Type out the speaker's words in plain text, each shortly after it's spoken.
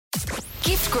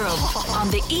Gift Grub on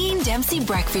the Ian Dempsey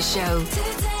Breakfast Show.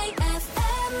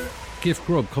 Gift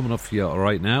Grub coming up for you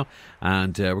right now,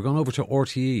 and we're going over to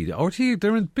RTE. RTE,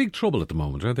 they're in big trouble at the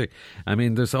moment, aren't they? I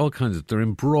mean, there's all kinds of, they're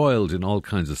embroiled in all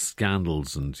kinds of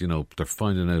scandals, and you know, they're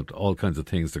finding out all kinds of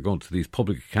things. They're going to these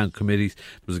public account committees.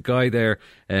 There's a guy there,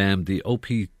 the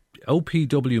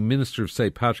OPW Minister of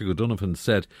State, Patrick O'Donovan,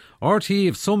 said RTE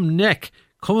have some neck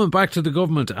coming back to the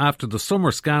government after the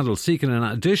summer scandal, seeking an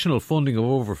additional funding of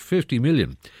over 50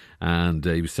 million. And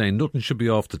he was saying nothing should be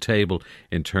off the table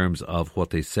in terms of what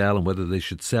they sell and whether they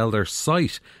should sell their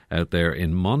site out there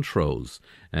in Montrose.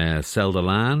 Sell the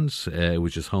land,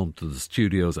 which is home to the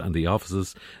studios and the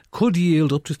offices, could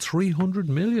yield up to 300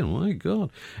 million. My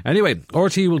God. Anyway,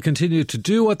 RTE will continue to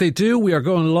do what they do. We are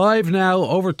going live now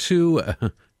over to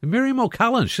Miriam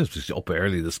O'Callaghan. She's up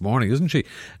early this morning, isn't she?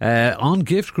 On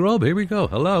Gift Grub. Here we go.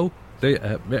 Hello.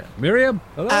 Miriam,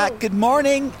 hello. Good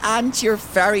morning, and you're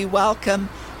very welcome.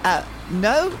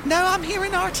 No, I'm here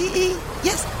in RTE.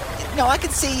 Yes, no, I can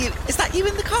see you. Is that you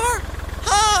in the car?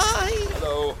 Hi.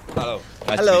 Hello.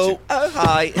 Hello. Oh,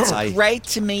 hi. It's great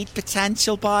to meet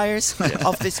potential buyers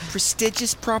of this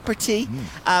prestigious property.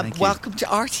 Welcome to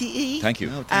RTE. Thank you.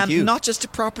 Thank you. Not just a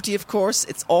property, of course,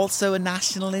 it's also a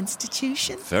national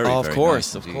institution. Very nice.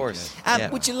 Of course.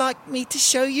 Would you like me to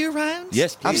show you around?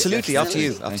 Yes, please. Absolutely. After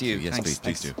you. Yes,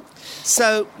 please do.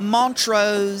 So,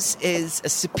 Montrose is a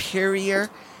superior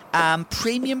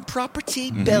premium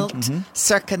property built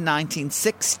circa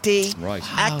 1960. Right.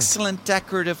 Excellent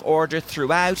decorative order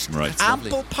throughout. Right.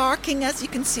 Ample parking, as you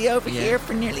can see over here,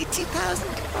 for nearly 2,000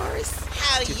 cars.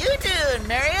 How you doing,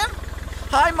 Miriam?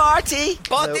 Hi, Marty.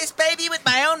 Bought this baby with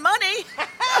my own money.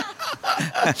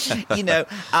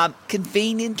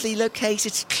 Conveniently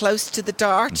located close to the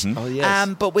Dart. Oh,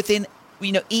 yes. But within,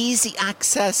 easy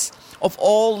access of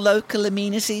all local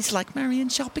amenities like Marion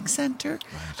Shopping Centre.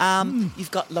 Right.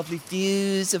 You've got lovely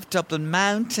views of Dublin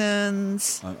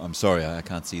Mountains. I'm sorry, I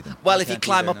can't see them. Well, if you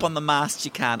climb up on the mast,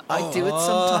 you can. I do it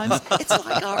sometimes. It's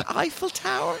like our Eiffel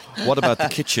Tower. What about the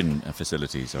kitchen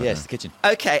facilities? Yes, the kitchen.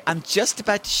 Okay, I'm just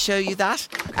about to show you that.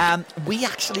 We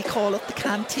actually call it the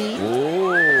canteen.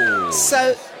 Oh.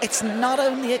 So it's not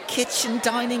only a kitchen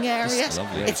dining area,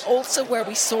 it's also where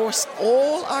we source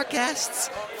all our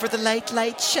guests for the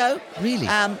Late Show. Really?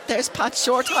 There's Pat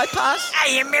Short. Hi, Pat.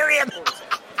 Hey, Miriam.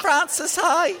 Francis,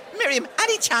 hi. Miriam,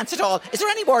 any chance at all? Is there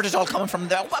any word at all coming from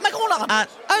there? What am I going on?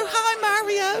 Hi,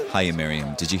 Mario. Hiya,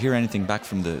 Miriam. Did you hear anything back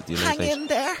from the Hang in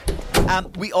there.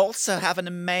 We also have an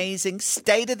amazing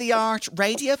state-of-the-art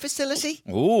radio facility.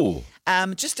 Oh.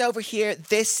 Just over here,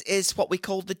 this is what we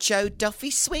call the Joe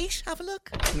Duffy Suite. Have a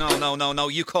look. No.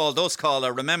 You called us,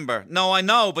 caller, remember? No, I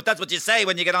know, but that's what you say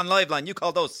when you get on Liveline. You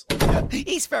called us.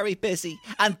 He's very busy.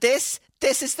 And this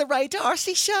is the Ray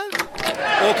Darcy Show.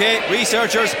 Okay,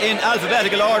 researchers in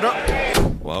alphabetical order.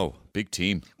 Wow, big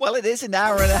team. Well, it is an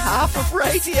hour and a half of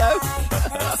radio.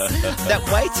 Now,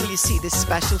 wait till you see this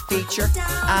special feature.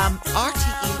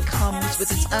 RTE comes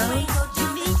with its own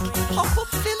unique pop-up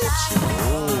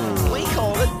village. We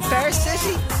call it Fair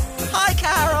City. Hi,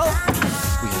 Carol.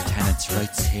 We have tenants'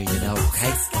 rights here,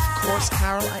 okay? Of course,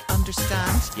 Carol, I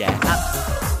understand. Yeah.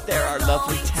 There are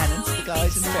lovely tenants, the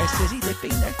guys in Fair City. They've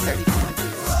been there 35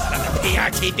 years.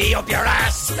 PRTB up your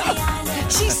ass.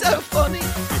 She's so funny.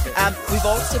 We've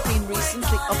also been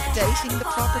recently updating the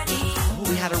property.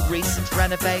 We had a recent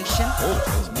renovation.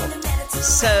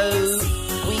 So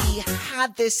we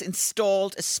had this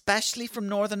installed especially from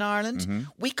Northern Ireland.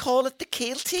 We call it the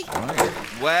Keelty.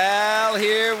 Well,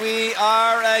 here we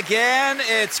are again.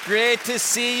 It's great to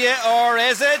see you, or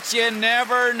is it? You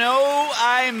never know.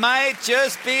 I might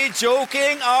just be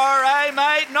joking, or I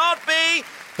might not be.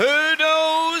 Who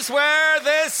knows where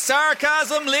this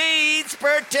sarcasm leads,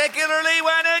 particularly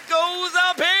when it goes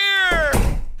up here?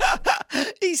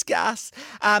 He's gas.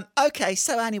 Okay,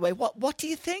 so anyway, what do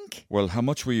you think? Well, how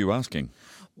much were you asking?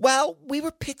 Well, we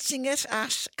were pitching it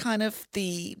at kind of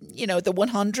the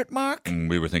 100 mark.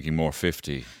 We were thinking more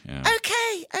 50. Yeah.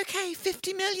 Okay,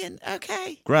 50 million,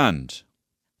 okay. Grand.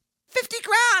 50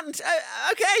 grand.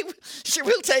 Okay, sure,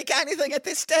 we'll take anything at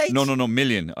this stage. No,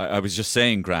 million. I was just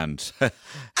saying grand.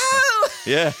 Oh!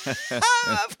 Yeah.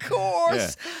 Of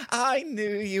course. Yeah. I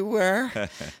knew you were.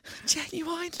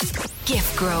 Genuinely.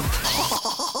 Gift Grub.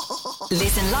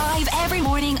 Listen live every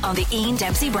morning on the Ian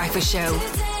Dempsey Breakfast Show.